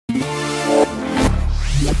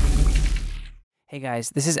Hey guys,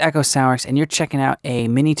 this is Echo Soundworks and you're checking out a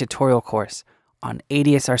mini tutorial course on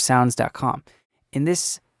adsrsounds.com. In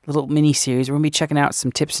this little mini series, we're going to be checking out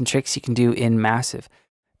some tips and tricks you can do in Massive.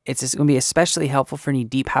 It's going to be especially helpful for any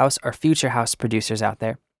deep house or future house producers out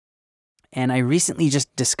there. And I recently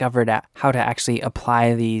just discovered how to actually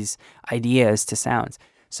apply these ideas to sounds.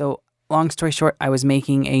 So long story short, I was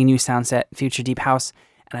making a new sound set, Future Deep House,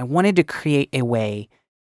 and I wanted to create a way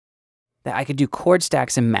that I could do chord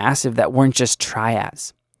stacks in Massive that weren't just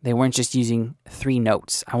triads. They weren't just using 3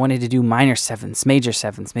 notes. I wanted to do minor sevenths, major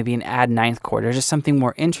sevenths, maybe an add 9th chord, or just something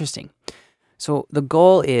more interesting. So the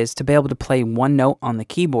goal is to be able to play one note on the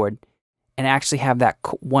keyboard and actually have that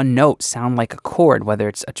one note sound like a chord, whether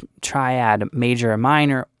it's a triad, major or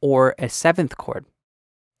minor, or a 7th chord.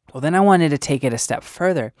 Well, then I wanted to take it a step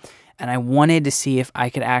further, and I wanted to see if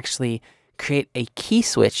I could actually create a key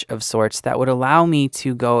switch of sorts that would allow me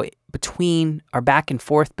to go between or back and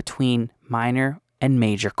forth between minor and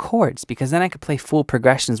major chords, because then I could play full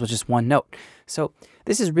progressions with just one note. So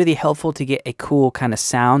this is really helpful to get a cool kind of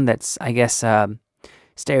sound that's, I guess,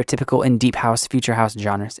 stereotypical in deep house, future house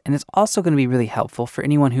genres. And it's also going to be really helpful for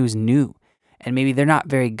anyone who's new and maybe they're not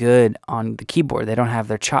very good on the keyboard. They don't have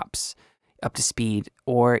their chops up to speed,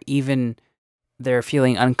 or even they're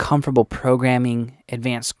feeling uncomfortable programming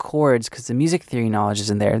advanced chords because the music theory knowledge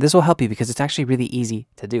isn't there. This will help you because it's actually really easy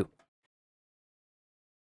to do.